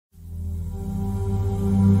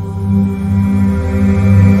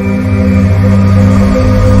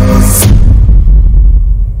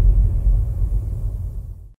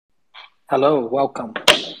Hello, welcome.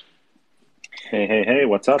 Hey,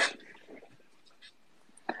 what's up?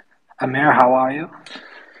 Amir, how are you?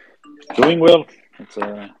 Doing well. It's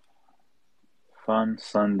a fun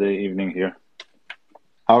Sunday evening here.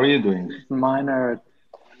 How are you doing? Mine are,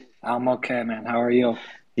 I'm okay, man. How are you?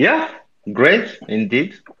 Yeah, great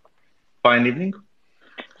indeed. Fine evening.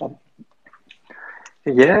 Um,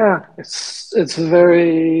 Yeah, it's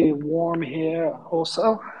very warm here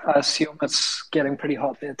also. I assume it's getting pretty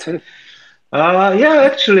hot there too. Yeah,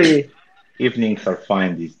 actually, evenings are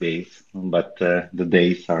fine these days, but the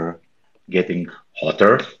days are getting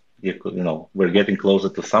hotter. We're getting closer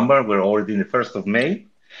to summer. We're already in the 1st of May,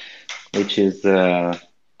 which is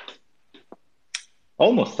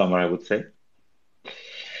almost summer, I would say.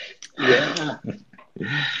 Yeah.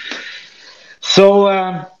 So,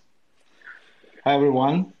 hi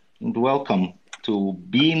everyone, and welcome to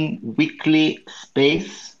Beam Weekly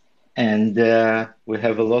Space. And we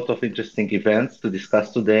have a lot of interesting events to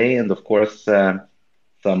discuss today, and of course, some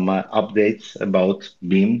updates about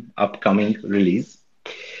Beam upcoming release.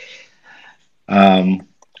 Um,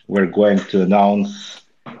 we're going to announce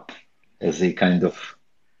as a kind of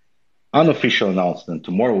unofficial announcement,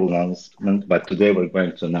 tomorrow announcement, but today we're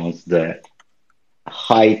going to announce the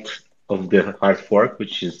height of the hard fork,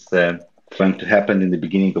 which is going to happen in the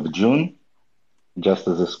beginning of June, just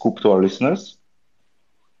as a scoop to our listeners.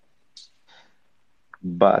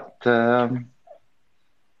 But Do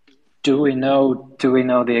we know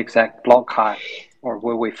the exact block height, or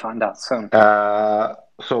will we find out soon?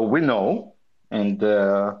 so we know, and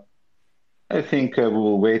I think we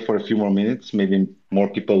will wait for a few more minutes. Maybe more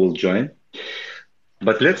people will join.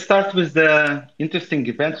 But let's start with the interesting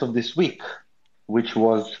events of this week, which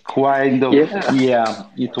was kind of, Yeah. yeah,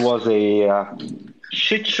 it was a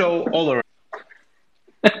shit show all around.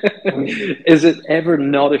 Is it ever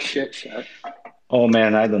not a shit show? Oh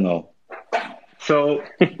man, I don't know. So,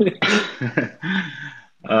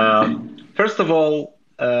 first of all,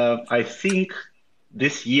 I think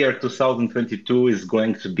this year, 2022, is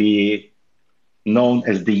going to be known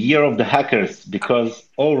as the year of the hackers because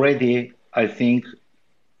already I think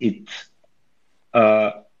it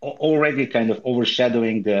uh, already kind of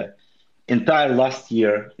overshadowing the entire last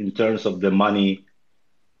year in terms of the money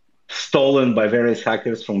stolen by various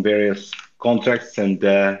hackers from various contracts and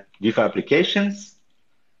DeFi applications.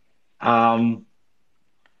 Um,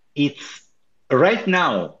 it's right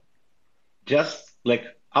now, just like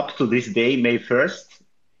up to this day, May 1st,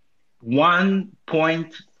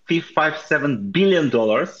 $1.557 billion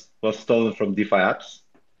was stolen from DeFi apps,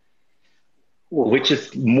 Ooh. which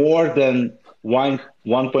is more than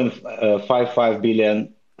 1.55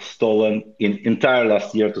 billion stolen in entire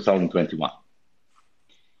last year, 2021.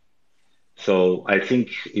 So I think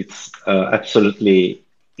it's absolutely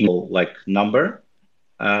like number.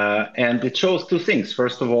 And it shows two things.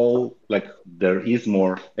 First of all, like there is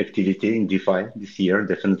more activity in DeFi this year,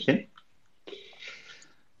 definitely.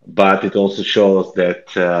 But it also shows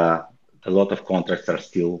that a lot of contracts are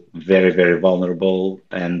still very vulnerable.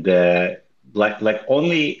 And like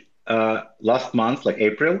only last month, like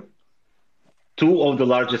April, two of the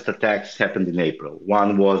largest attacks happened in April.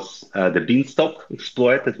 One was the Beanstalk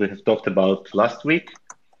exploit that we have talked about last week.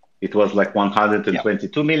 It was like Yeah.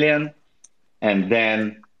 122 million. And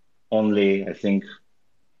then only, I think,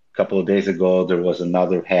 a couple of days ago, there was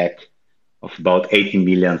another hack of about 80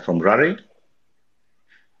 million from Rari.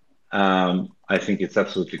 I think it's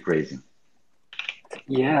absolutely crazy.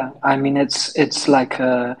 Yeah, I mean it's like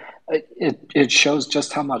it shows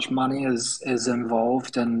just how much money is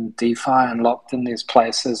involved in DeFi and locked in these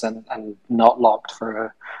places and not locked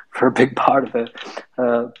for a big part of it.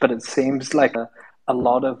 But it seems like a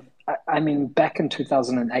lot of I mean back in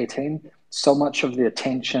 2018, so much of the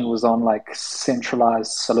attention was on like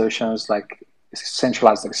centralized solutions like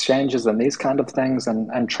centralized exchanges and these kind of things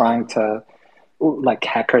and trying to like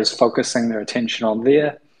hackers focusing their attention on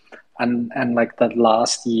there and like the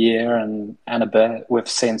last year and a bit, we've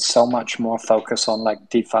seen so much more focus on like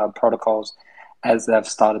DeFi protocols as they've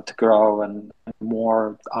started to grow and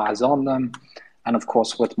more eyes on them. And of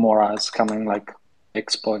course, with more eyes coming like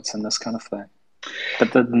exploits and this kind of thing.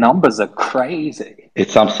 But the numbers are crazy.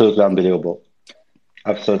 It's absolutely unbelievable.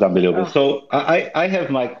 Absolutely unbelievable. Yeah. So I have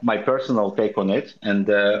my personal take on it. And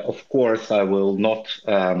of course, I will not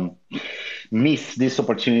miss this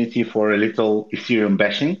opportunity for a little Ethereum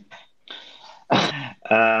bashing.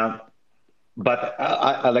 Uh, but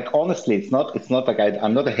like honestly, it's not like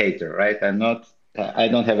I'm not a hater, right? I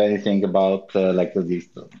don't have anything about like these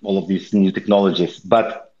all of these new technologies,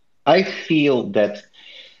 but I feel that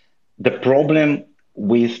the problem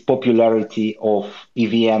with popularity of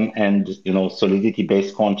EVM and Solidity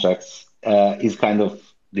based contracts is kind of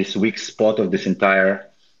this weak spot of this entire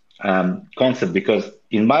concept, because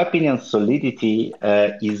in my opinion, Solidity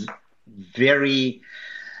is very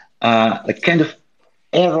like kind of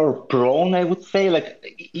error prone, I would say. Like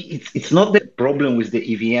it's not the problem with the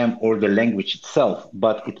EVM or the language itself,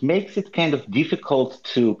 but it makes it kind of difficult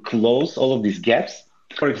to close all of these gaps.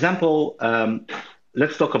 For example,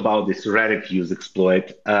 let's talk about this Rari fuse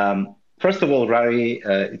exploit. First of all, Rari,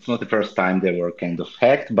 it's not the first time they were kind of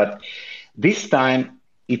hacked, but this time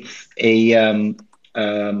it's a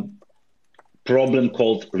problem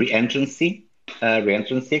called reentrancy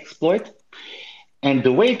exploit. And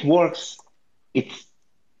the way it works, it's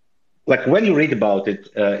like when you read about it,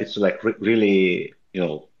 it's like really,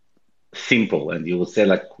 simple, and you will say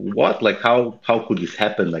like, what? Like how could this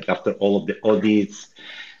happen? Like after all of the audits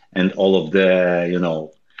and all of the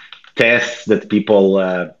tests that people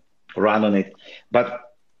run on it,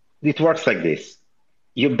 but it works like this.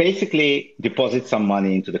 You basically deposit some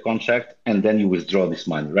money into the contract and then you withdraw this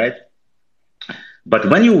money, right? But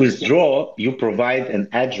when you withdraw, you provide an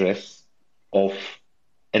address of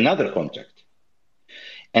another contract.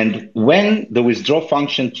 And when the withdraw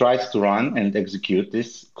function tries to run and execute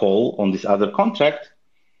this call on this other contract,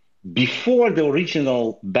 before the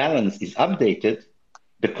original balance is updated,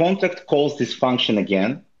 the contract calls this function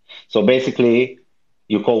again. So basically,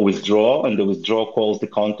 you call withdraw, and the withdraw calls the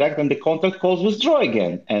contract, and the contract calls withdraw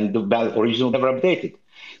again, and the original never updated.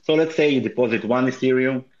 So let's say you deposit one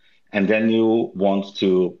Ethereum, and then you want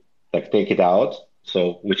to like take it out.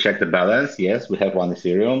 So we check the balance. Yes, we have one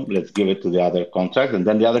Ethereum. Let's give it to the other contract, and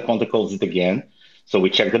then the other contract calls it again. So we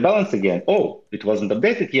check the balance again. Oh, it wasn't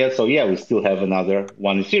updated yet. So yeah, we still have another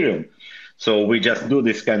one Ethereum. So we just do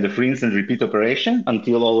this kind of rinse and repeat operation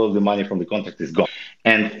until all of the money from the contract is gone.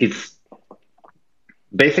 And it's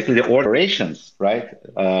basically the operations, right?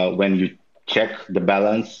 When you check the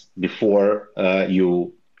balance before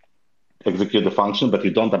you execute the function, but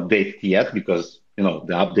you don't update it yet because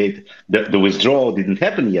the withdrawal didn't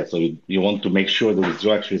happen yet. So you want to make sure the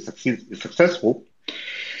withdrawal actually is successful.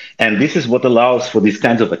 And this is what allows for these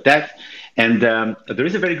kinds of attacks. And there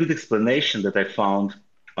is a very good explanation that I found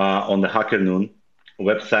on the HackerNoon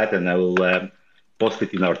website, and I will post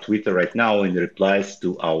it in our Twitter right now in the replies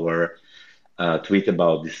to our tweet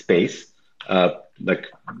about this space. Like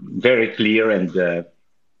very clear and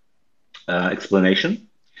explanation.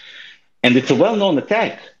 And it's a well-known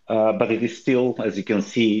attack, but it is still, as you can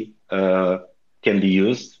see, can be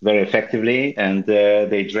used very effectively, and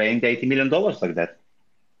they drained $80 million like that.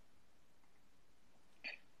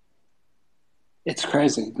 It's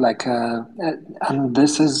crazy. Like, and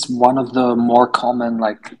this is one of the more common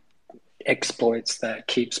like exploits that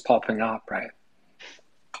keeps popping up, right?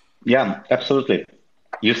 Yeah, absolutely.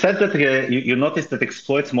 You said that you noticed that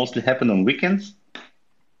exploits mostly happen on weekends.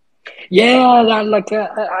 Yeah,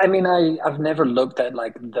 I mean, I've never looked at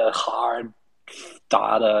like the hard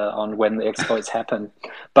data on when the exploits happen,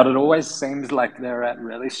 but it always seems like they're at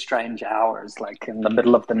really strange hours, like in the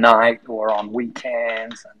middle of the night or on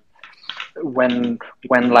weekends, and when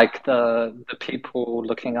like the people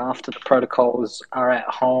looking after the protocols are at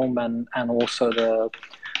home, and also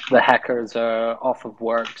the hackers are off of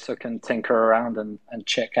work, so can tinker around and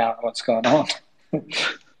check out what's going on.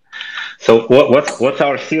 So what's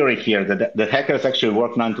our theory here? That the hackers actually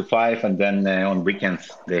work 9 to 5, and then on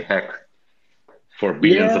weekends they hack for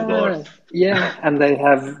billions of dollars. Yeah, and they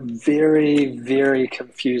have very, very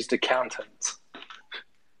confused accountants.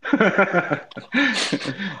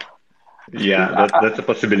 Yeah, that's a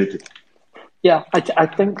possibility. Yeah, I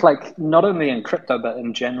think like not only in crypto but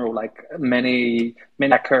in general, like many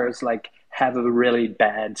hackers like have a really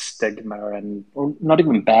bad stigma, and or not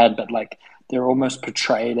even bad, but like they're almost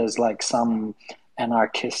portrayed as like some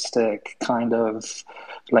anarchistic kind of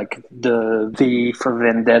like the V for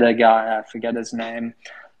Vendetta guy. I forget his name.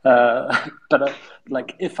 But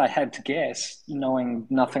like if I had to guess, knowing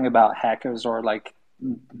nothing about hackers or like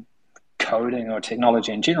coding or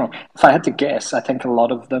technology in general, if I had to guess, I think a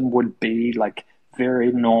lot of them would be like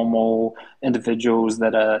very normal individuals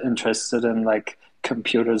that are interested in like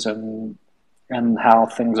computers and how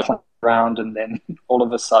things are playing around, and then all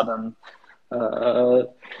of a sudden uh,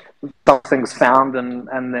 something's found,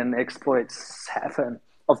 and then exploits happen.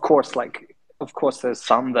 Of course, there's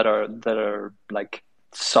some that are like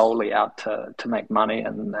solely out to make money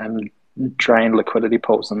and drain liquidity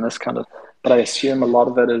pools and this kind of. But I assume a lot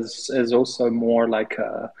of it is also more like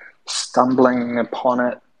stumbling upon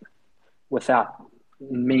it without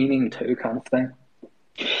meaning to, kind of thing.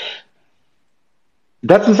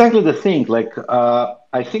 That's exactly the thing. Like,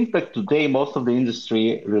 I think that today most of the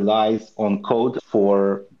industry relies on code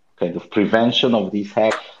for kind of prevention of these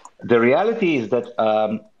hacks. the reality is that,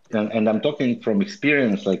 and I'm talking from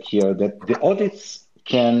experience, like here, that the audits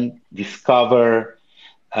can discover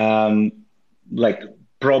um, like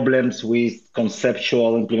problems with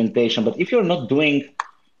conceptual implementation. But if you're not doing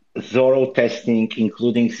thorough testing,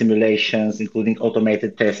 including simulations, including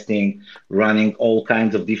automated testing, running all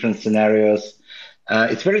kinds of different scenarios,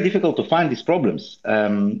 it's very difficult to find these problems.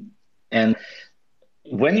 And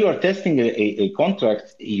when you are testing a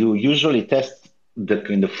contract, you usually test the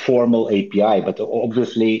kind of formal API, but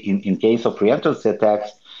obviously, in case of re-entrancy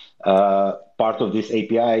attacks, part of this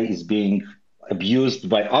API is being abused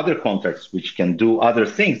by other contracts, which can do other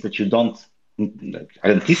things that you don't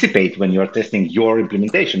anticipate when you're testing your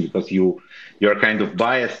implementation because you're kind of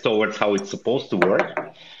biased towards how it's supposed to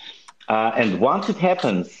work. And once it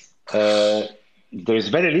happens, there's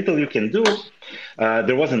very little you can do.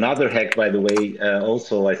 There was another hack, by the way,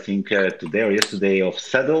 also I think today or yesterday of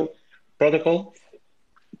Saddle protocol.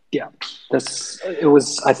 Yeah, this it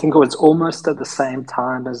was. I think it was almost at the same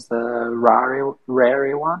time as the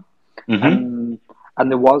Rari one, Hmm. and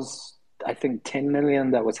and there was, I think, 10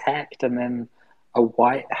 million that was hacked, and then a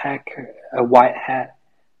white hat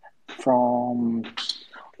from,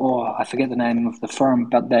 oh, I forget the name of the firm,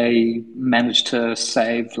 but they managed to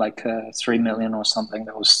save like 3 million or something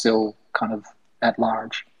that was still kind of at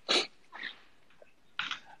large.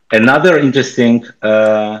 Another interesting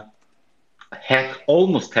hack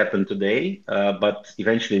almost happened today, but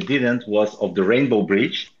eventually didn't, was of the Rainbow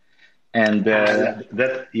Bridge. And Ah,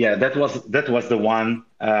 yeah, that was the one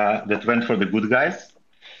that went for the good guys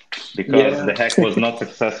because yeah, the hack was not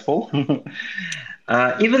successful.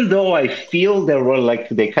 Even though I feel there were like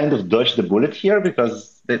they kind of dodged the bullet here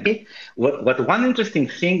because what one interesting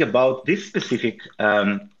thing about this specific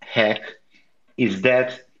hack is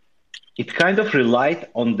that it kind of relied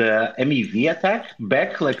on the MEV attack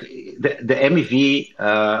back, like the MEV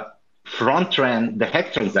front ran the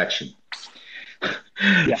hack transaction.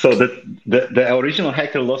 yeah, So the original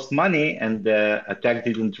hacker lost money and the attack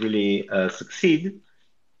didn't really succeed.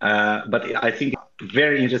 But I think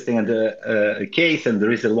very interesting and case, and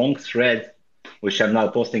there is a long thread which I'm now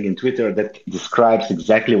posting in Twitter that describes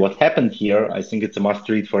exactly what happened here. I think it's a must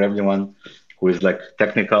read for everyone who is like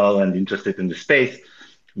technical and interested in the space,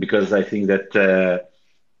 because I think that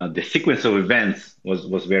the sequence of events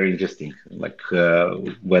was very interesting. Like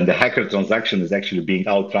when the hacker transaction is actually being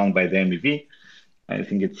outrun by the MEV, I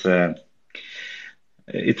think it's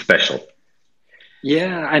special.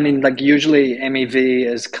 yeah. I mean, like usually MEV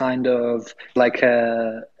is kind of like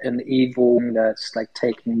an evil that's like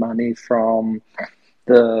taking money from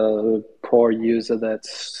the poor user that's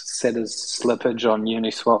set his slippage on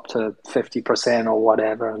Uniswap to 50% or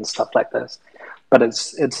whatever and stuff like this. But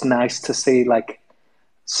it's nice to see like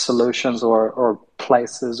solutions or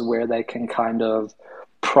places where they can kind of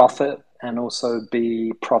profit and also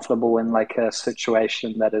be profitable in like a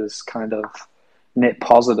situation that is kind of net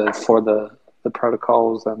positive for the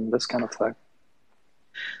protocols and this kind of thing.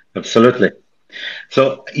 Absolutely.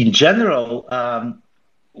 So in general,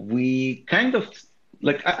 we kind of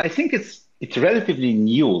like I think it's relatively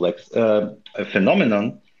new, like a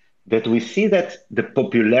phenomenon that we see that the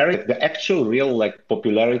popularity, the actual real like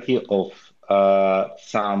popularity of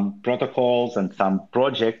some protocols and some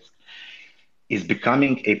projects is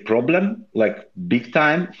becoming a problem, like big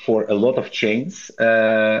time for a lot of chains.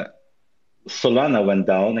 Solana went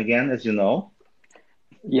down again, as you know.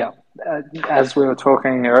 Yeah, as we were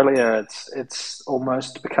talking earlier, it's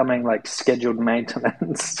almost becoming like scheduled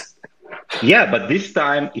maintenance. Yeah, but this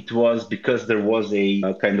time it was because there was a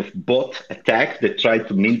kind of bot attack that tried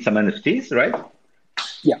to mint some NFTs, right?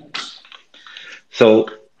 Yeah, So,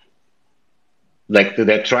 like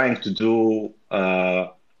they're trying to do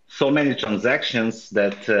so many transactions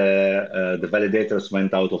that the validators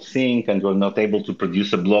went out of sync and were not able to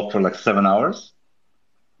produce a block for like 7 hours.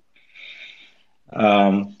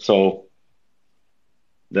 So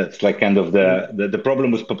that's like kind of the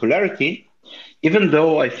problem with popularity. Even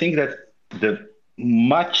though I think that the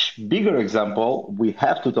much bigger example we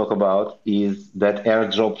have to talk about is that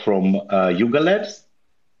airdrop from Yuga Labs,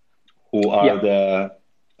 who are yeah,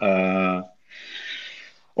 the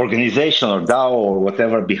organization or DAO or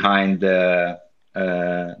whatever behind the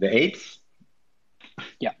apes.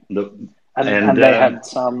 yeah. The, and And they had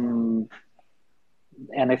some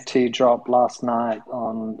NFT drop last night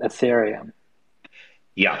on Ethereum.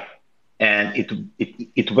 yeah, and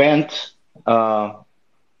it went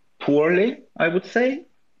poorly, I would say.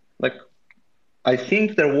 Like I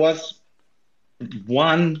think there was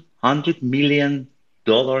 $100 million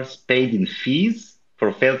paid in fees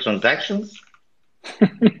for failed transactions.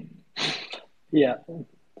 Yeah,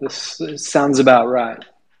 this sounds about right.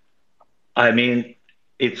 I mean,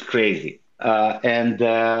 it's crazy. And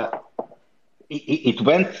it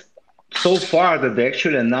went so far that they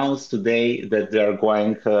actually announced today that they're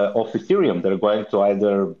going off Ethereum. They're going to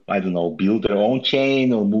either, I don't know, build their own chain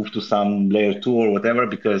or move to some layer two or whatever,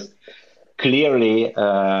 because clearly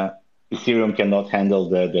Ethereum cannot handle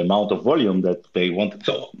the amount of volume that they want.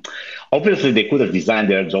 So obviously they could have designed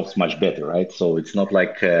their jobs much better, right? So it's not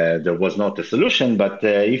like there was not a solution, but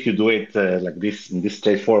if you do it like this in this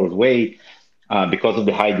straightforward way, because of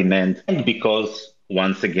the high demand and because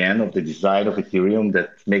once again of the design of Ethereum that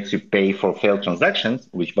makes you pay for failed transactions,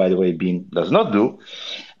 which by the way Beam does not do.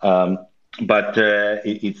 Um, but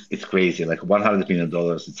it's crazy, like $100 million.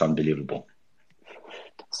 It's unbelievable.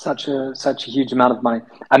 Such a huge amount of money.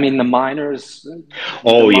 I mean, the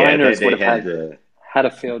Oh yeah, miners would have had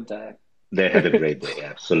a field day. they had a great day.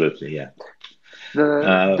 Absolutely, yeah. The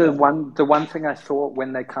Uh, one thing I thought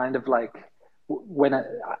when they kind of like when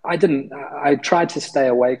I didn't I tried to stay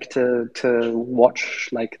awake to watch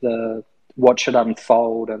like the watch it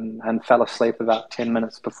unfold and fell asleep about 10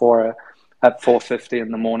 minutes before at 4:50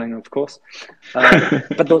 in the morning, of course.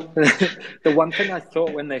 But the one thing I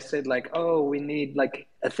thought when they said like, oh, we need like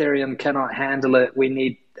Ethereum cannot handle it, we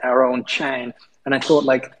need our own chain, and I thought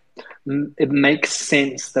like it makes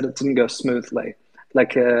sense that it didn't go smoothly.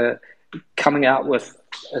 Like coming out with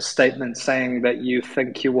a statement saying that you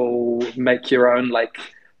think you will make your own like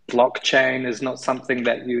blockchain is not something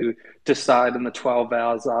that you decide in the 12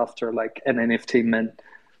 hours after like an NFT mint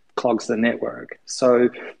clogs the network. So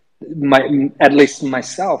my at least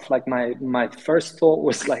myself, like my first thought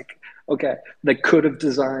was like, okay, they could have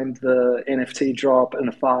designed the NFT drop in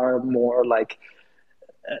a far more like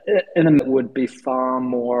in a would be far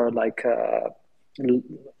more like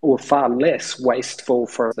or far less wasteful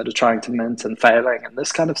for that are trying to mint and failing and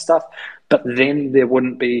this kind of stuff. But then there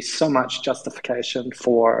wouldn't be so much justification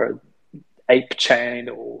for ape chain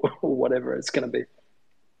or whatever it's going to be.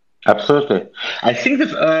 Absolutely. I think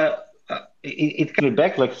that it came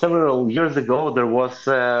back like several years ago. There was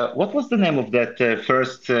what was the name of that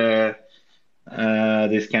first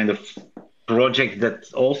this kind of project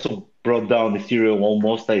that also brought down Ethereum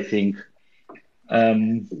almost, I think.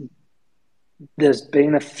 Um, There's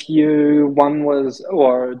been a few. One was,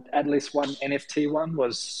 or at least one NFT one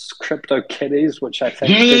was Crypto Kitties, which I yeah,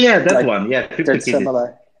 think yeah, did yeah, that like one. Yeah, did CryptoKitties.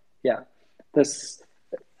 similar. Yeah, this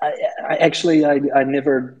I actually I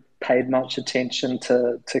never paid much attention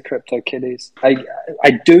to Crypto Kitties.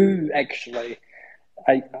 I do actually.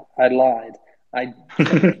 I I lied. I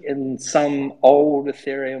think in some old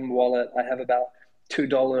Ethereum wallet, I have about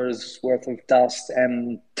 $2 worth of dust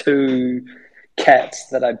and two cats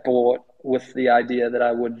that I bought with the idea that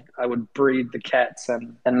I would breed the cats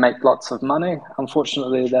and make lots of money.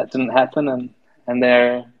 Unfortunately, that didn't happen, and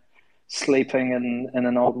they're sleeping in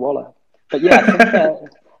an old wallet. But yeah,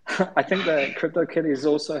 I think that CryptoKitties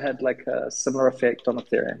also had like a similar effect on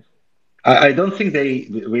Ethereum. I don't think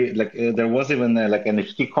we like there was even like an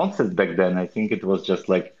NFT concept back then. I think it was just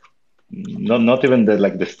like not even the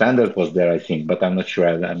like the standard was there. I think, but I'm not sure.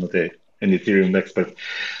 I'm not an Ethereum expert.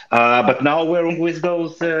 But now we're with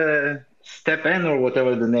those Step N or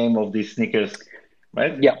whatever the name of these sneakers,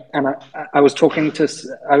 right? Yeah, and I was talking to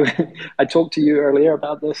I talked to you earlier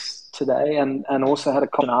about this today, and also had a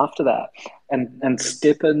comment after that. And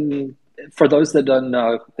Steppen, for those that don't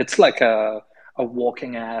know, it's like a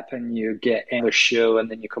walking app, and you get in a shoe, and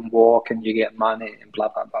then you can walk, and you get money, and blah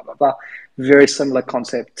blah blah blah blah. Very similar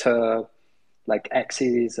concept to like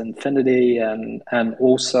Axie's Infinity, and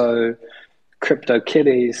also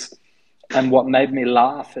CryptoKitties. And what made me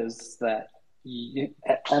laugh is that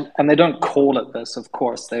and they don't call it this, of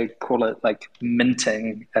course. They call it like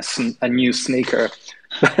minting a new sneaker,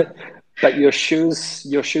 but your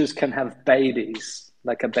shoes can have babies,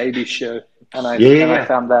 like a baby shoe, and I Yeah, yeah, and I yeah.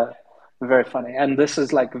 found that very funny. And this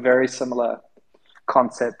is like a very similar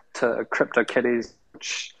concept to CryptoKitties,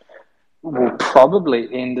 which will probably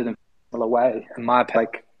end in a similar way, in my opinion,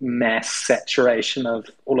 like mass saturation of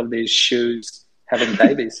all of these shoes having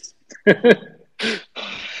babies.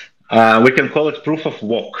 We can call it proof of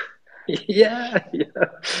work. Yeah, yeah,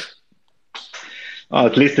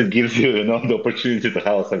 At least it gives you, the opportunity to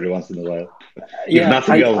house every once in a while, if yeah.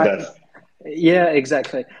 nothing else does. Yeah,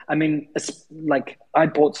 exactly. I mean, it's like I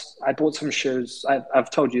bought some shoes. I've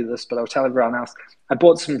told you this, but I'll tell everyone else. I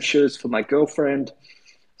bought some shoes for my girlfriend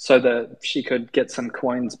so that she could get some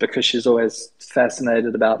coins because she's always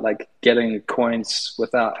fascinated about like getting coins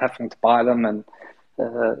without having to buy them and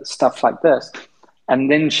stuff like this. And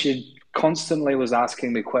then she constantly was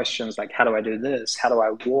asking me questions like, "How do I do this? How do I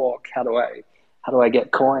walk? How do I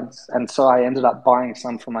get coins?" And so I ended up buying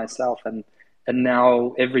some for myself, and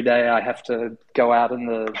now every day I have to go out in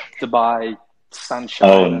the Dubai Oh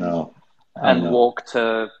sunshine no. Oh and no. walk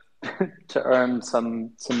to to earn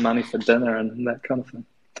some money for dinner and that kind of thing.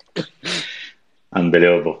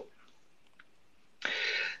 Unbelievable.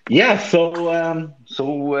 Yeah, so a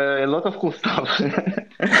lot of cool stuff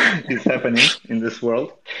is happening in this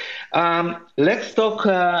world. Let's talk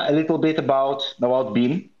a little bit about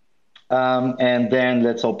Beam, and then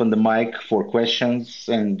let's open the mic for questions.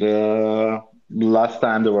 And last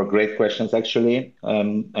time there were great questions actually,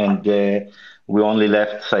 and we only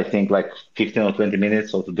left I think like 15 or 20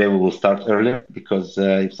 minutes. So today we will start earlier because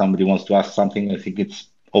if somebody wants to ask something, I think it's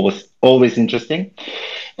always interesting.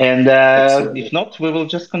 And if Absolutely. not, we will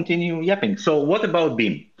just continue yapping. So, what about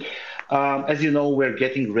Beam? As you know, we're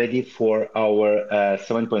getting ready for our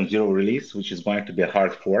 7.0 release, which is going to be a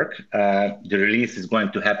hard fork. The release is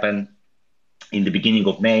going to happen in the beginning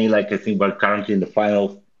of May. Like I think we're currently in the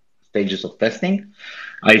final stages of testing.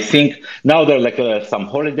 I think now there are like some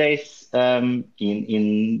holidays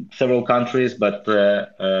in several countries, but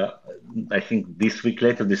I think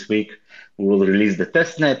later this week, we will release the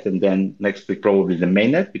test net, and then next week probably the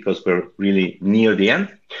mainnet because we're really near the end.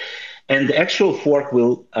 And the actual fork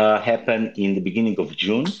will happen in the beginning of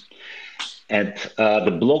June at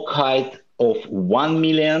the block height of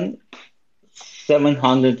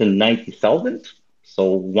 1,790,000.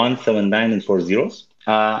 So 179 and four zeros.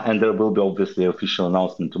 And there will be obviously official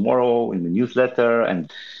announcement tomorrow in the newsletter.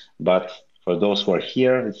 But for those who are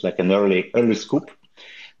here, it's like an early scoop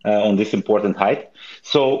on this important height.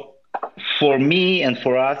 So for me and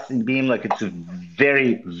for us in Beam, like it's a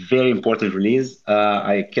very important release.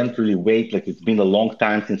 I can't really wait. Like it's been a long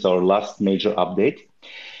time since our last major update.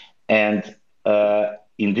 And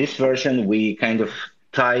in this version, we kind of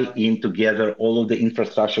tie in together all of the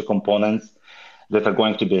infrastructure components that are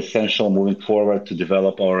going to be essential moving forward to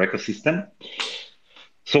develop our ecosystem.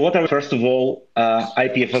 So what are, first of all,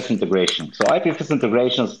 IPFS integration. So IPFS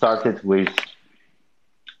integration started with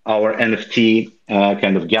our NFT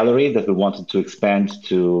kind of gallery that we wanted to expand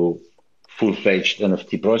to full-fledged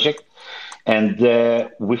NFT project. And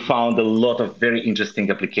we found a lot of very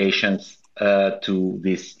interesting applications to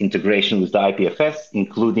this integration with the IPFS,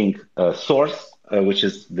 including Source, which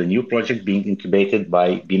is the new project being incubated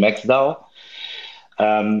by BMX DAO.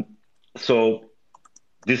 So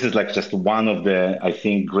this is like just one of the, I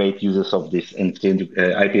think, great uses of this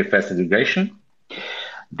IPFS integration.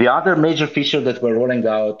 The other major feature that we're rolling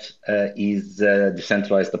out is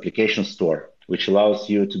decentralized application store, which allows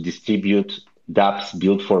you to distribute dApps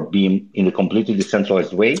built for Beam in a completely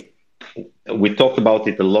decentralized way. We talked about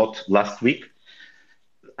it a lot last week,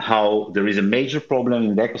 how there is a major problem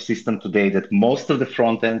in the ecosystem today that most of the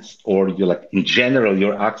front ends, or in general,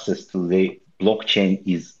 your access to the blockchain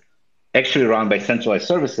is actually run by centralized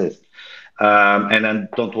services. And I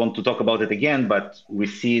don't want to talk about it again, but we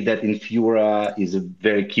see that Infura is a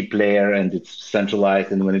very key player and it's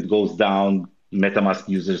centralized. And when it goes down, MetaMask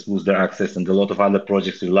users lose their access and a lot of other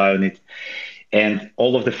projects rely on it. And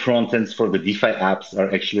all of the front ends for the DeFi apps are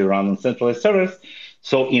actually run on centralized servers.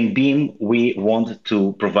 So in Beam, we want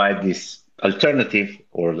to provide this alternative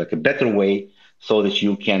or like a better way so that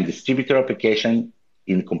you can distribute your application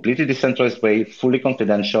in a completely decentralized way, fully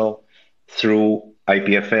confidential through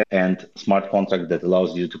IPFS and smart contract that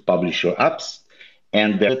allows you to publish your apps.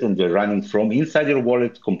 And they're running from inside your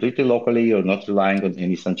wallet completely locally. You're not relying on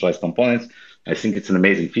any centralized components. I think it's an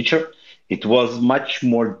amazing feature. It was much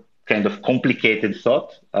more kind of complicated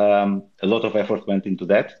thought. A lot of effort went into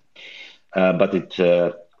that, but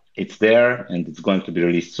it's there and it's going to be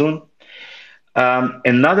released soon.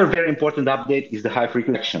 Another very important update is the high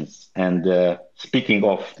frequency transactions. And speaking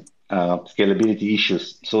of scalability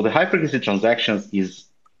issues, so the high frequency transactions is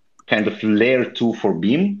kind of layer 2 for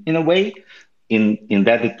Beam in a way, in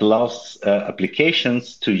that it allows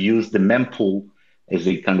applications to use the mempool as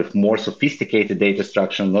a kind of more sophisticated data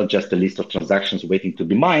structure, not just a list of transactions waiting to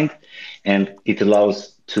be mined. And it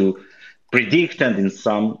allows to predict and in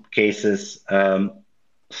some cases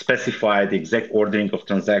specify the exact ordering of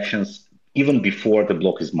transactions even before the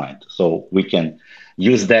block is mined. So we can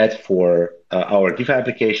use that for our DeFi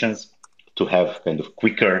applications to have kind of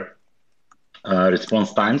quicker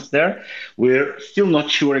response times there. We're still not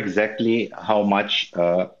sure exactly how much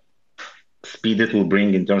speed it will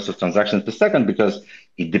bring in terms of transactions per second because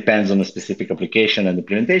it depends on a specific application and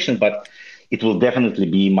implementation, but it will definitely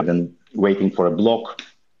be more than waiting for a block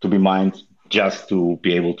to be mined just to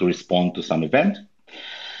be able to respond to some event.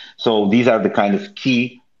 So these are the kind of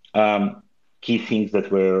key things that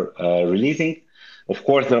we're releasing. Of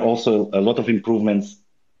course, there are also a lot of improvements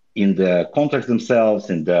in the contracts themselves,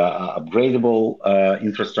 in the upgradable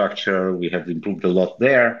infrastructure. We have improved a lot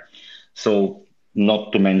there. So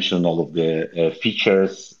not to mention all of the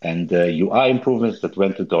features and the UI improvements that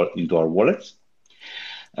went into our wallets.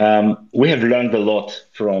 We have learned a lot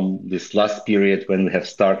from this last period when we have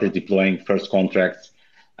started deploying first contracts.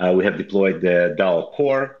 We have deployed the DAO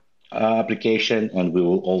core application, and we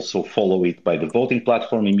will also follow it by the voting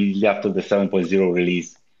platform immediately after the 7.0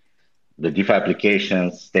 release. The DeFi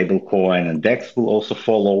applications, stablecoin, and DEX will also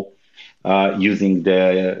follow using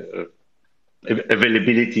the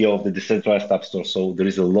availability of the decentralized app store. So there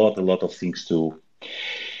is a lot of things to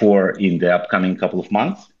for in the upcoming couple of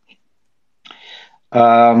months.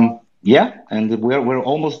 Yeah, and we're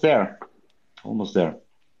almost there. Almost there.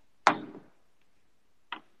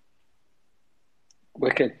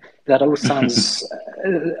 Wicked. That all sounds.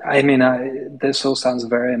 This all sounds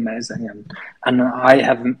very amazing, and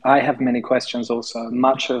I have many questions also.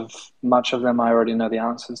 Much of them I already know the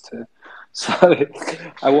answers to, so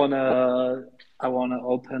I wanna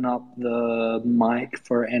open up the mic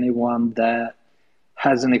for anyone that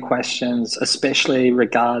has any questions, especially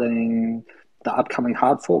regarding the upcoming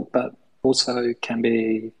hard fork, but also can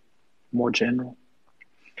be more general.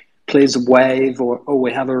 Please wave, or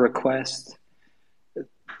we have a request.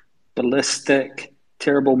 Ballistic,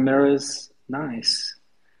 terrible mirrors. Nice.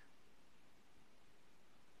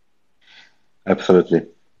 Absolutely.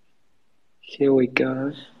 Here we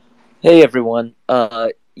go. Hey everyone.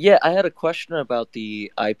 Yeah, I had a question about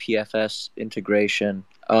the IPFS integration.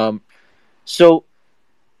 So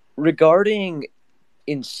regarding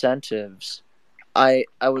incentives, I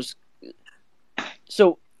was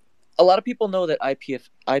so a lot of people know that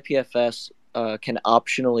IPFS can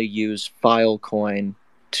optionally use Filecoin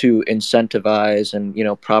to incentivize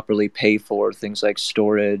and properly pay for things like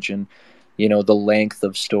storage and the length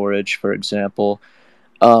of storage, for example.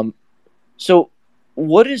 So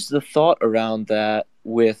what is the thought around that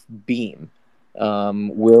with Beam?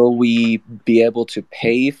 Will we be able to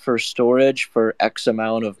pay for storage for X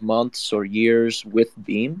amount of months or years with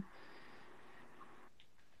Beam?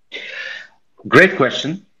 Great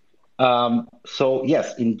question. So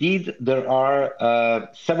yes, indeed, there are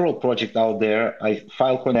several projects out there.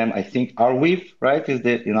 Filecoin, I think Arweave, right, is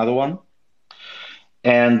the another one,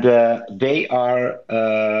 and they are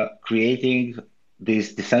creating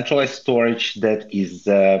this decentralized storage that is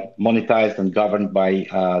monetized and governed by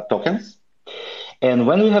tokens. And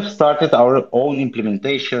when we have started our own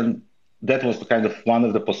implementation, that was kind of one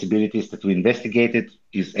of the possibilities that we investigated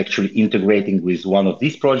is actually integrating with one of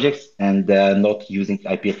these projects and not using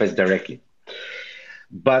IPFS directly.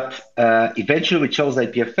 But eventually we chose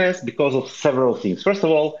IPFS because of several things. First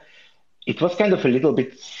of all, it was kind of a little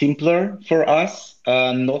bit simpler for us,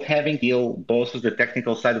 not having to deal both with the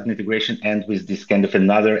technical side of the integration and with this kind of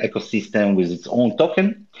another ecosystem with its own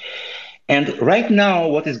token. And right now,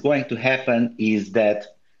 what is going to happen is that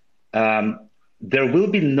there will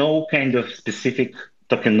be no kind of specific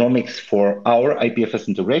tokenomics for our IPFS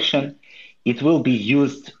integration. It will be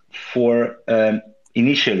used for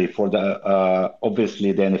initially for the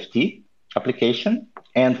obviously the NFT application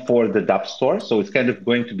and for the dApp store. So it's kind of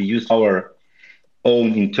going to be used for our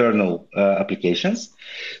own internal applications.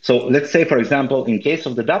 So let's say, for example, in case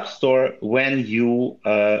of the dApp store, when you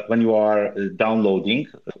are downloading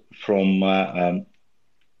from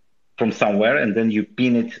somewhere and then you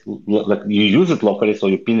pin it, like you use it locally, so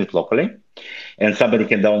you pin it locally, and somebody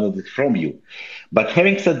can download it from you. But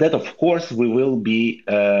having said that, of course, we will be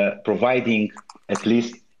providing at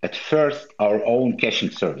least at first our own caching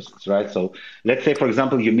services, right? So let's say, for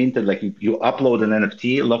example, you minted, like you upload an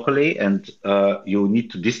NFT locally and you need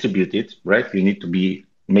to distribute it, right? You need to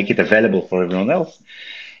make it available for everyone else.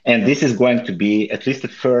 And this is going to be, at least at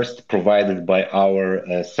first, provided by our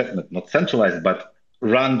not centralized, but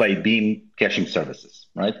run by Beam caching services,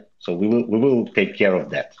 right? So we will take care of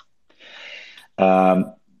that.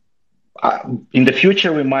 In the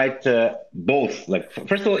future, we might both, like,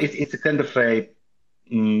 first of all, it's a kind of a,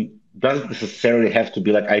 doesn't necessarily have to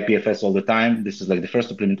be like IPFS all the time. This is like the first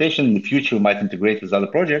implementation. In the future, we might integrate with other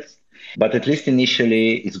projects. But at least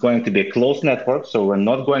initially, it's going to be a closed network. So we're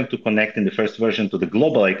not going to connect in the first version to the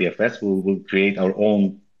global IPFS. We will create our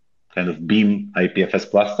own kind of Beam IPFS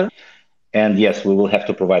cluster. And yes, we will have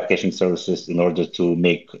to provide caching services in order to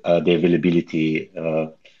make the availability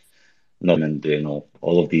and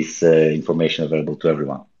all of this information available to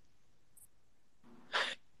everyone.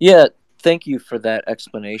 Yeah, thank you for that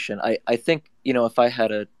explanation. I think if I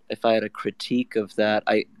had a critique of that,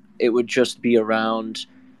 it would just be around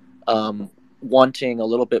wanting a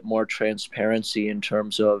little bit more transparency in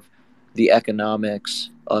terms of the economics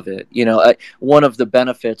of it. One of the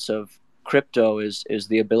benefits of crypto is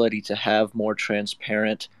the ability to have more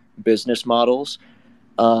transparent business models.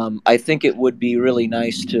 I think it would be really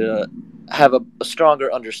nice to have a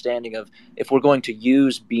stronger understanding of, if we're going to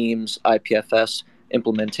use Beam's IPFS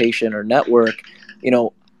implementation or network, you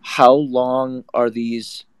know, how long are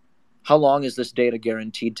these how long is this data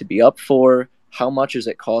guaranteed to be up for? How much is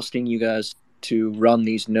it costing you guys to run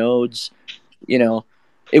these nodes? You know,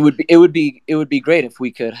 it would be great if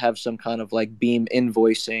we could have some kind of like Beam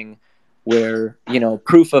invoicing where,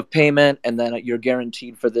 proof of payment, and then you're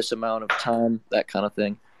guaranteed for this amount of time, that kind of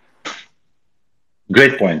thing.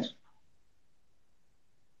 Great point.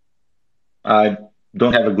 I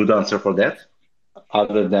don't have a good answer for that,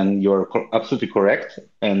 other than you're absolutely correct,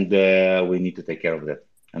 and we need to take care of that,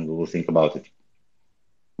 and we will think about it.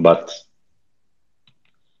 But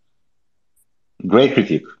great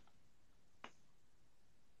critique.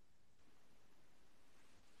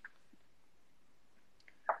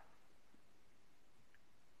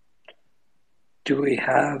 Do we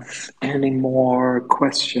have any more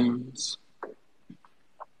questions?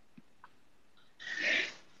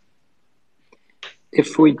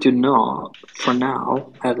 If we do not, for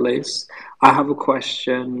now at least, I have a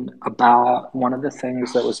question about one of the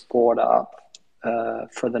things that was brought up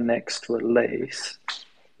for the next release.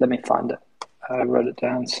 Let me find it. I wrote it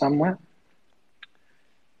down somewhere.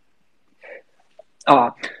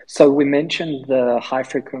 So we mentioned the high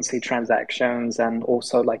frequency transactions, and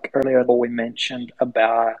also like earlier we mentioned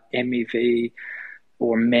about MEV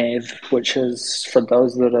or MEV, which is, for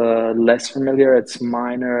those that are less familiar, it's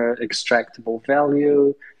minor extractable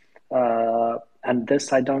value. And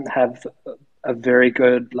this I don't have a very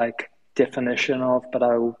good like definition of, but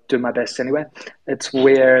I'll do my best anyway. It's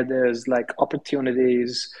where there's like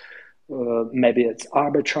opportunities, maybe it's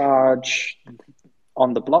arbitrage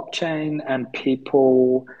on the blockchain, and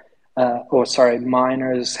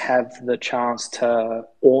miners have the chance to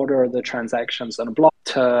order the transactions on a block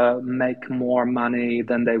to make more money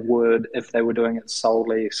than they would if they were doing it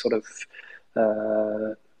solely sort of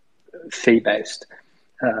fee based.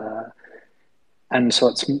 And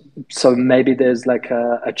so maybe there's like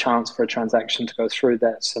a chance for a transaction to go through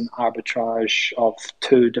that's an arbitrage of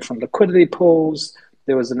two different liquidity pools.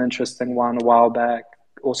 There was an interesting one a while back,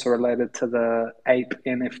 also related to the ape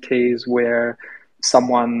NFTs, where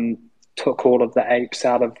someone took all of the apes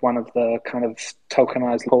out of one of the kind of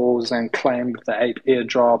tokenized pools and claimed the ape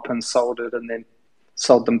airdrop and sold it, and then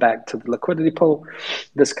sold them back to the liquidity pool,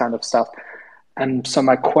 this kind of stuff. And so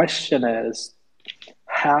my question is,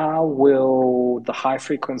 how will the high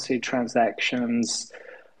frequency transactions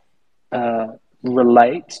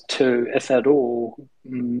relate to, if at all,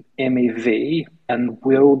 MEV? And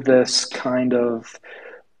will this kind of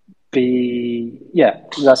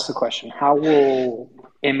that's the question. How will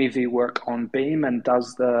MEV work on Beam, and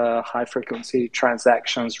does the high frequency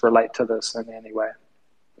transactions relate to this in any way?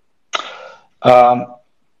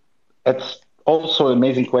 It's also an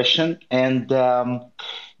amazing question, and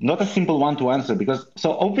not a simple one to answer, because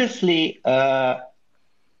obviously high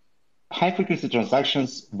frequency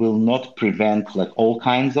transactions will not prevent like all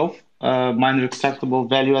kinds of minor extractable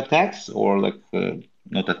value attacks, or like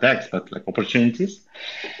not attacks but like opportunities,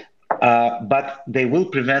 but they will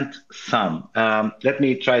prevent some. Let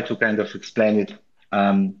me try to kind of explain it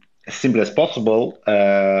as simple as possible.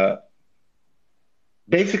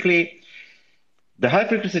 Basically, the high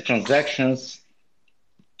frequency transactions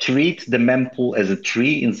treat the mempool as a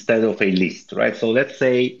tree instead of a list, right? So let's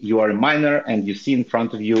say you are a miner and you see in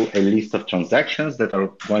front of you a list of transactions that are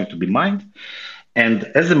going to be mined. And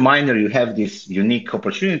as a miner, you have this unique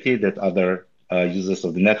opportunity that other users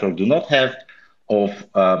of the network do not have, of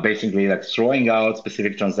basically like throwing out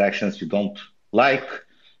specific transactions you don't like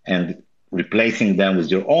and replacing them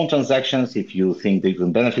with your own transactions if you think they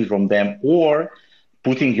can benefit from them, or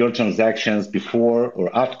putting your transactions before or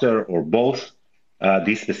after or both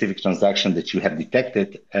this specific transaction that you have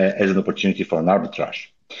detected as an opportunity for an arbitrage.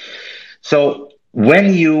 So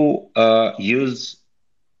when you use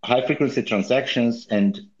high frequency transactions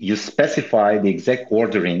and you specify the exact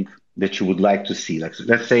ordering that you would like to see, like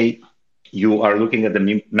let's say you are looking at the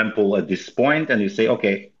mempool at this point and you say,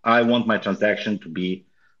 okay, I want my transaction to be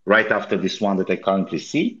right after this one that I currently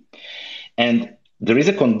see. And there is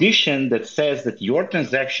a condition that says that your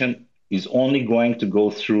transaction is only going to go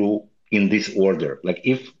through in this order. Like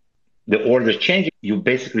if the order changes, you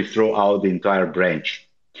basically throw out the entire branch.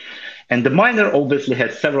 And the miner obviously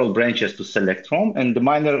has several branches to select from, and the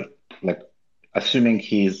miner, like assuming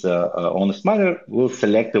he's an honest miner, will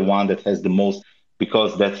select the one that has the most,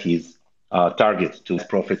 because that's his target to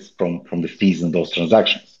profits from the fees in those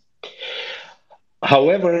transactions.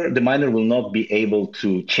 However, the miner will not be able to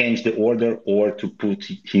change the order or to put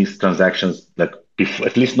his transactions, like before,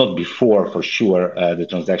 at least not before, for sure, the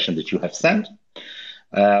transaction that you have sent,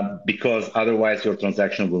 because otherwise your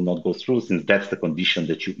transaction will not go through, since that's the condition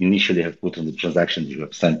that you initially have put on the transaction that you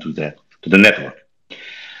have sent to the network.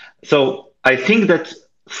 So I think that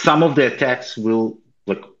some of the attacks will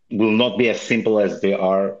not be as simple as they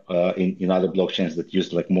are in other blockchains that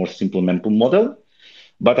use like more simple mempool model.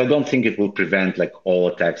 But I don't think it will prevent like all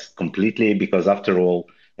attacks completely, because after all,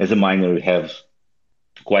 as a miner, you have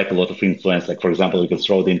quite a lot of influence. Like, for example, you can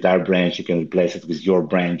throw the entire branch, you can replace it with your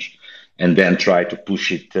branch, and then try to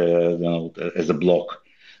push it as a block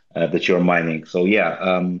that you're mining. So yeah,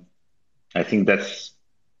 I think that's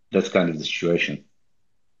kind of the situation.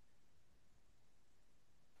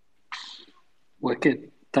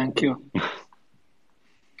 Wicked. Thank you.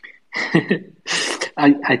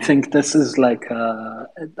 I think this is like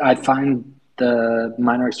I find the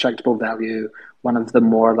minor extractable value one of the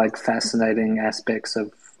more like fascinating aspects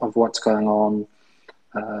of what's going on,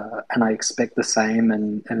 and I expect the same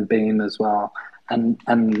in Beam as well.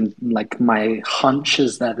 And like my hunch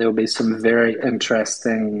is that there will be some very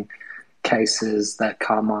interesting cases that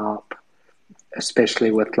come up,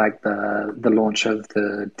 especially with like the launch of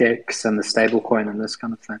the DEX and the stablecoin and this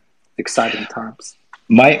kind of thing. Exciting times.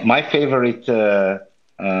 My favorite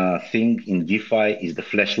thing in DeFi is the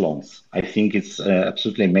flash loans. I think it's an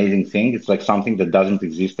absolutely amazing thing. It's like something that doesn't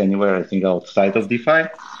exist anywhere, I think, outside of DeFi.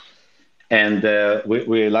 And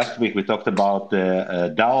we last week we talked about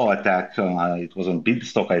the DAO attack. It was on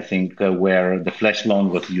Bitstock, I think, where the flash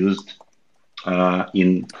loan was used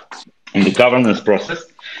in the governance process,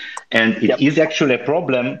 and it is actually a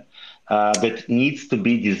problem that needs to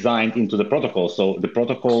be designed into the protocol. So the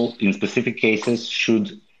protocol, in specific cases,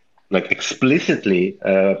 should like explicitly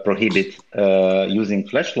prohibit using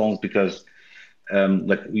flash loans, because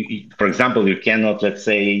for example, you cannot, let's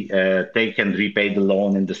say, take and repay the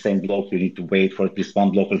loan in the same block. You need to wait for at least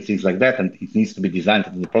one block and things like that. And it needs to be designed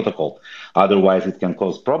into the protocol. Otherwise, it can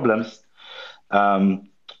cause problems.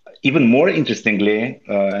 Even more interestingly,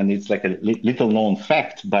 and it's like a little known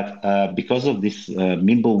fact, but because of this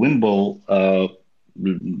Mimble-Wimble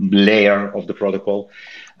layer of the protocol,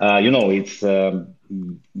 it's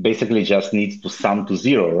basically just needs to sum to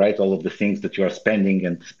zero, right? All of the things that you are spending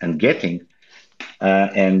and getting.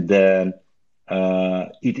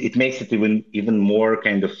 It makes it even more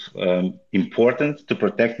kind of important to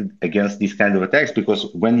protect it against these kind of attacks, because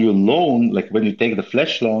when you loan, like when you take the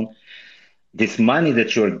flash loan, this money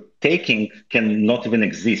that you're taking can not even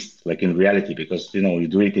exist, like in reality, because you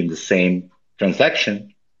do it in the same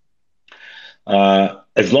transaction.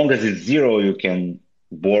 As long as it's zero, you can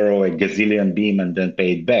borrow a gazillion Beam and then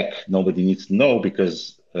pay it back. Nobody needs to know,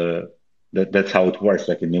 because that's how it works,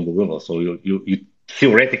 like in Mimble-Wimble. So you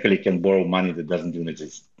theoretically can borrow money that doesn't even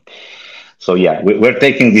exist. So yeah, we're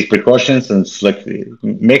taking these precautions, and it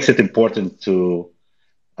makes it important to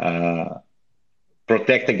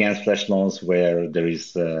protect against flash loans where there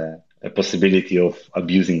is a possibility of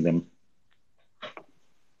abusing them.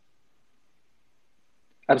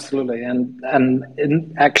 Absolutely,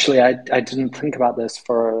 actually, I didn't think about this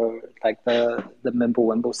for like the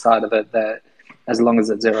Mimble-Wimble side of it. That as long as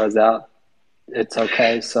it zeroes out, it's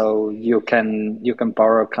okay. So you can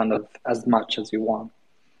borrow kind of as much as you want.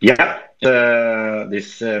 Yeah,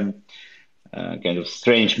 this kind of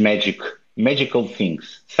strange magical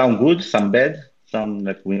things. Some good, some bad, some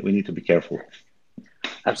that we need to be careful.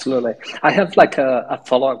 Absolutely. I have like a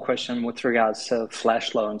follow-up question with regards to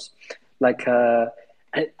flash loans. Like,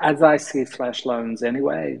 as I see flash loans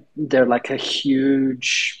anyway, they're like a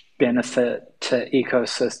huge benefit to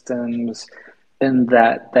ecosystems in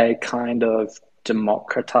that they kind of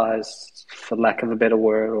democratize, for lack of a better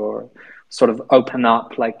word, or sort of open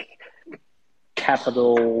up like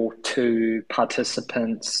capital to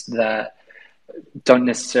participants that don't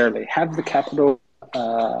necessarily have the capital.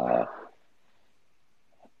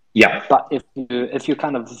 Yeah. But if you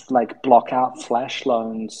kind of like block out flash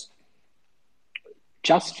loans,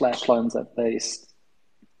 just flash loans at least,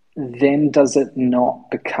 then does it not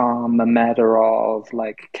become a matter of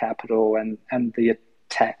like capital and the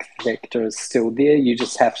attack vector is still there? You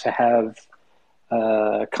just have to have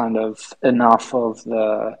kind of enough of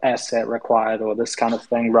the asset required or this kind of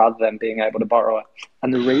thing rather than being able to borrow it.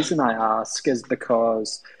 And the reason I ask is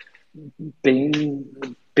because Beam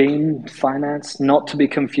Finance, not to be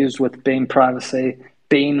confused with Beam Privacy,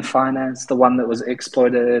 Beam Finance, the one that was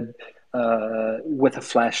exploited with a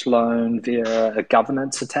flash loan via a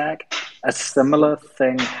governance attack. A similar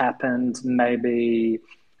thing happened maybe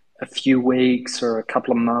a few weeks or a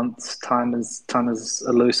couple of months. Time is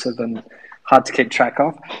elusive and hard to keep track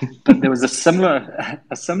of. But there was a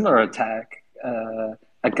similar attack,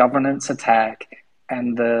 a governance attack,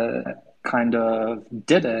 and the kind of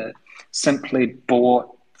did it simply bought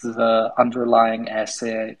the underlying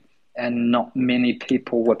asset, and not many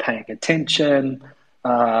people were paying attention.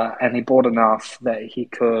 And he bought enough that he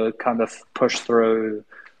could kind of push through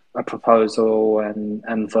a proposal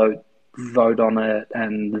and vote on it,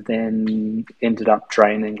 and then ended up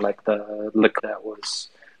draining like the liquid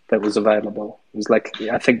that was available. It was like,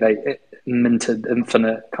 I think they minted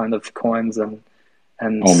infinite kind of coins and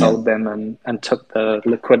Oh sold man. them and took the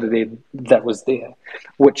liquidity that was there,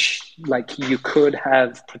 which like you could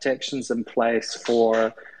have protections in place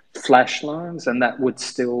for flash loans, and that would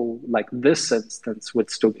still, like this instance, would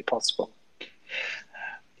still be possible.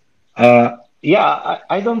 Yeah,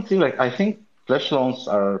 I don't think like I think flash loans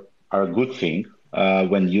are a good thing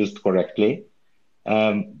when used correctly,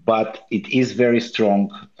 but it is very strong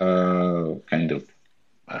kind of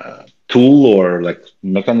tool or like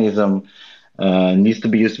mechanism needs to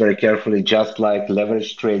be used very carefully, just like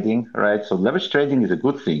leverage trading, right? So leverage trading is a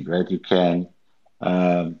good thing, right? You can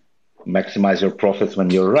um, maximize your profits when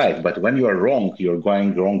you're right, but when you are wrong, you're going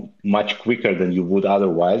wrong much quicker than you would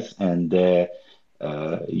otherwise, and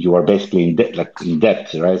you are basically in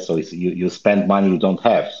debt, right? So you spend money you don't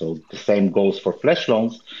have. So the same goes for flash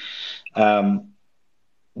loans. Um,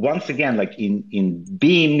 Once again, like in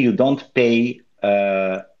Beam, you don't pay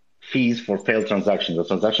fees for failed transactions. The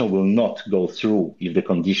transaction will not go through if the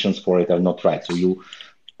conditions for it are not right. So you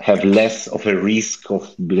have less of a risk of,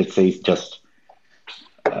 let's say, just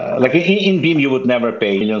like in Beam, you would never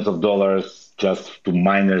pay millions of dollars just to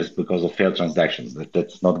miners because of failed transactions.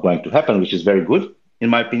 That's not going to happen, which is very good, in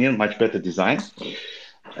my opinion, much better design.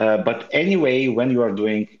 But anyway, when you are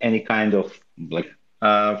doing any kind of like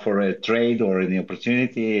for a trade or any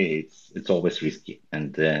opportunity, it's always risky and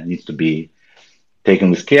needs to be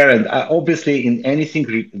taken with care. And obviously, in anything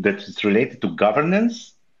that is related to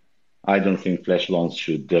governance, I don't think flash loans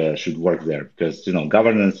should work there because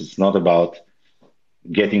governance is not about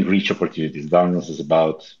getting rich opportunities. Governance is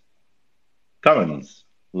about governance,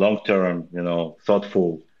 long term, thoughtful.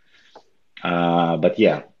 But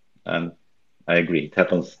yeah, um, I agree. It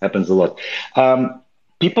happens a lot.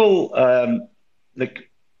 People like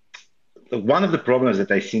one of the problems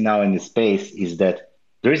that I see now in the space is that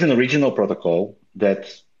there is an original protocol that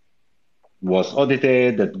was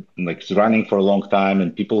audited, that like is running for a long time,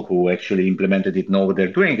 and people who actually implemented it know what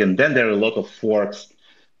they're doing. And then there are a lot of forks,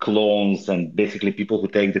 clones, and basically people who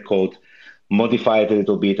take the code, modify it a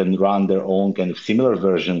little bit, and run their own kind of similar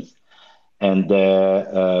versions. And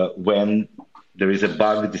when there is a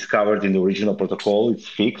bug discovered in the original protocol, it's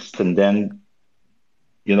fixed, and then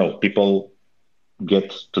people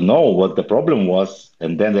get to know what the problem was,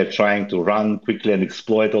 and then they're trying to run quickly and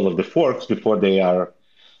exploit all of the forks before they are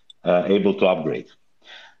able to upgrade.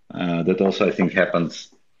 That also, I think,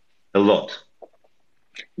 happens a lot.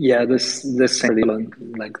 Yeah, this pretty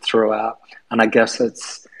like throughout, and I guess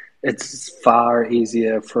it's far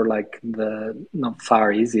easier for like the not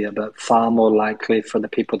far easier, but far more likely for the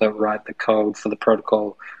people that write the code for the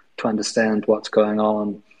protocol to understand what's going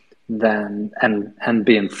on than and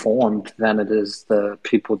be informed than it is the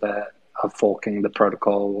people that are forking the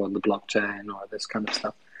protocol or the blockchain or this kind of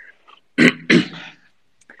stuff.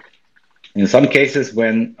 In some cases,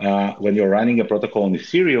 when you're running a protocol on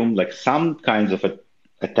Ethereum, like some kinds of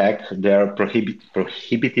attack, they're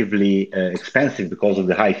prohibitively expensive because of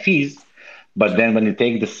the high fees. But then when you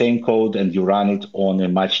take the same code and you run it on a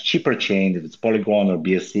much cheaper chain, if it's Polygon or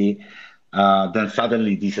BSC, then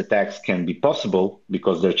suddenly these attacks can be possible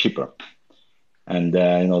because they're cheaper. And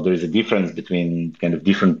there is a difference between kind of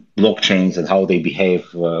different blockchains and how they behave,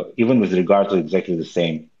 even with regard to exactly the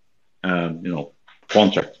same,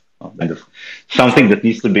 contract. Kind of something True. that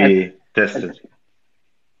needs to be tested.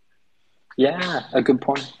 Yeah, a good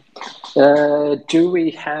point. Do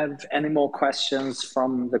we have any more questions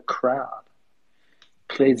from the crowd?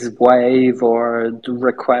 Please wave or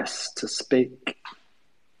request to speak.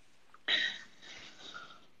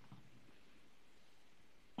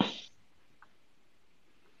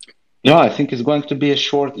 Yeah, I think it's going to be a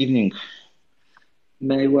short evening.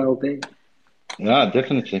 May well be. Yeah,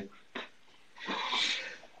 definitely.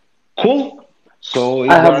 Cool. So I if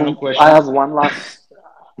there have are no I have questions, one last. I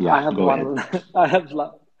yeah, have go ahead.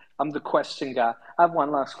 one. I'm the question guy. I have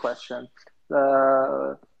one last question.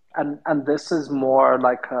 And this is more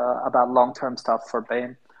like about long-term stuff for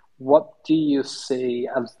Bain. What do you see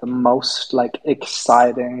as the most like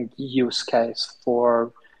exciting use case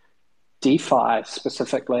for DeFi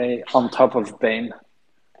specifically on top of Bain?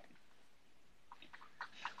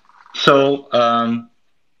 So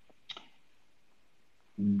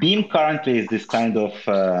Beam currently is this kind of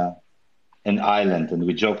an island, and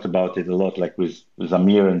we joked about it a lot, like with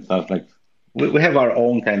Amir and stuff. Like we have our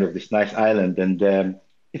own kind of this nice island, and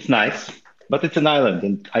it's nice, but it's an island.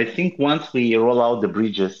 And I think once we roll out the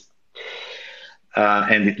bridges,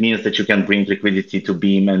 and it means that you can bring liquidity to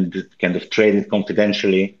Beam and kind of trade it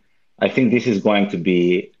confidentially, I think this is going to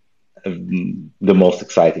be the most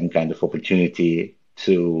exciting kind of opportunity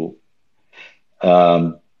to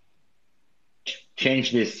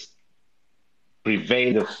change this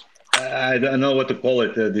pervade of I don't know what to call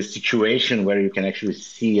it, this situation where you can actually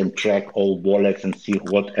see and track all wallets and see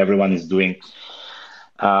what everyone is doing,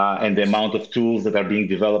 and the amount of tools that are being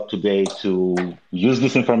developed today to use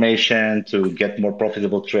this information to get more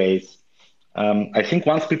profitable trades. I think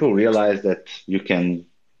once people realize that you can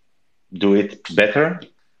do it better,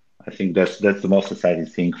 I think that's the most exciting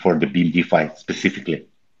thing for the Beam DeFi specifically.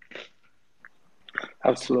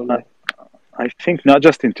 Absolutely. I think not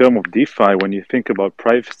just in terms of DeFi, when you think about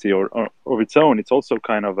privacy or of its own, it's also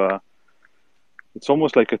kind of it's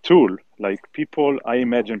almost like a tool. Like people, I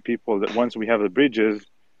imagine people that once we have the bridges,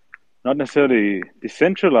 not necessarily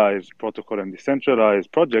decentralized protocol and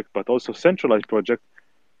decentralized project, but also centralized project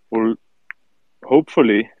will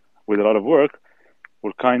hopefully, with a lot of work,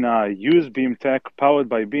 will kind of use Beam tech powered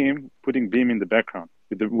by Beam, putting Beam in the background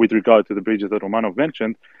with regard to the bridges that Romanov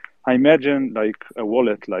mentioned. I imagine like a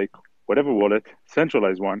wallet, like whatever wallet,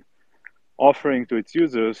 centralized one, offering to its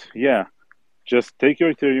users, yeah, just take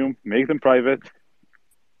your Ethereum, make them private,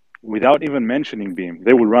 without even mentioning Beam.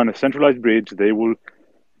 They will run a centralized bridge. They will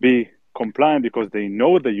be compliant because they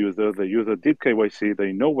know the user did KYC,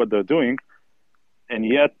 they know what they're doing, and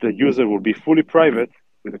yet the user will be fully private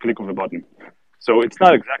with a click of a button. So it's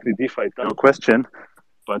not exactly DeFi, no question,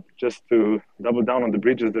 but just to double down on the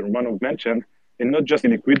bridges that Romanov mentioned, and not just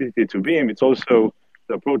in liquidity to Beam, it's also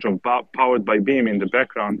the approach of powered by Beam in the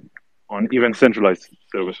background on even centralized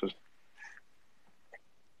services.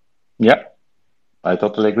 Yeah, I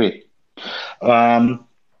totally agree.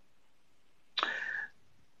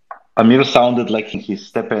 Amir sounded like he's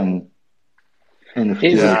stepping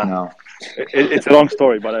NFT right now. It's a long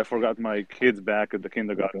story, but I forgot my kids back at the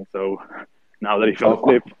kindergarten, so now that he fell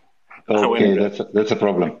asleep. Okay, that's a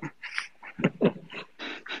problem.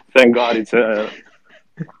 Thank God it's a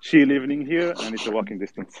chill evening here and it's a walking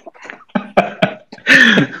distance.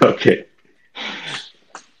 Okay.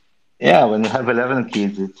 Yeah, when you have 11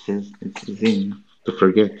 kids, it's easy to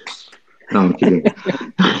forget. No, I'm kidding.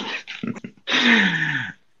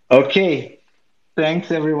 Okay,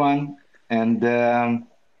 thanks everyone, and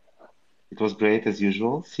it was great as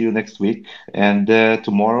usual. See you next week, and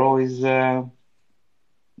tomorrow is the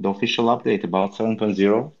official update about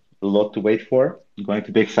 7.0. A lot to wait for. I'm going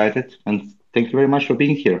to be excited, and thank you very much for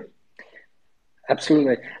being here.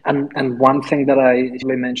 Absolutely. And one thing that I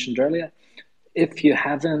mentioned earlier, if you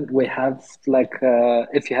haven't, we have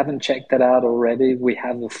if you haven't checked that out already, we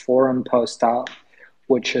have a forum post out,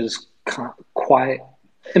 which is quite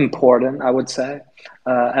important, I would say.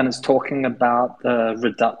 And it's talking about the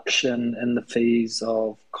reduction in the fees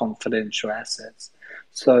of confidential assets.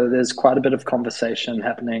 So there's quite a bit of conversation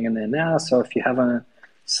happening in there now. So if you haven't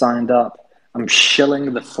signed up, I'm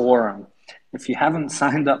shilling the forum. If you haven't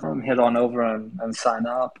signed up, head on over and sign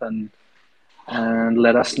up and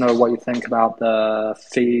let us know what you think about the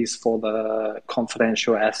fees for the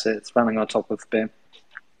confidential assets running on top of BIM.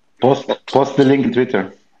 Post the link in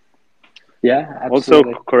Twitter. Yeah,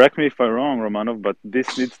 absolutely. Also, correct me if I'm wrong, Romanov, but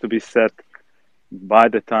this needs to be set by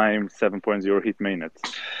the time 7.0 hit mainnet.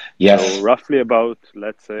 Yes. So roughly about,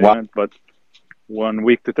 let's say, but 1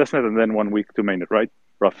 week to testnet and then 1 week to mainnet, right?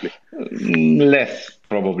 Roughly. Less,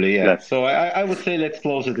 probably, yeah. Less. So I would say let's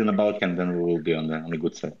close it in about, and then we will be on the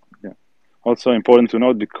good side. Yeah. Also important to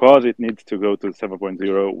note, because it needs to go to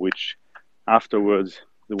 7.0, which afterwards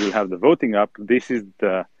we'll have the voting up. This is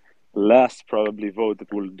the last probably vote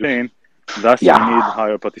that we'll do. Thus, we need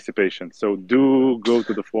higher participation. So do go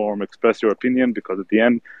to the forum, express your opinion, because at the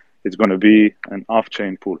end, it's going to be an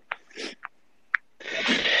off-chain pool.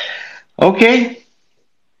 Okay.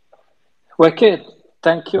 Wicked.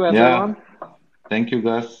 Thank you, everyone. Yeah. Thank you,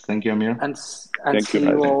 Gus. Thank you, Amir. And see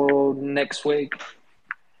you all next week.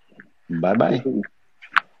 Bye-bye.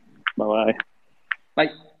 Bye-bye.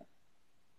 Bye.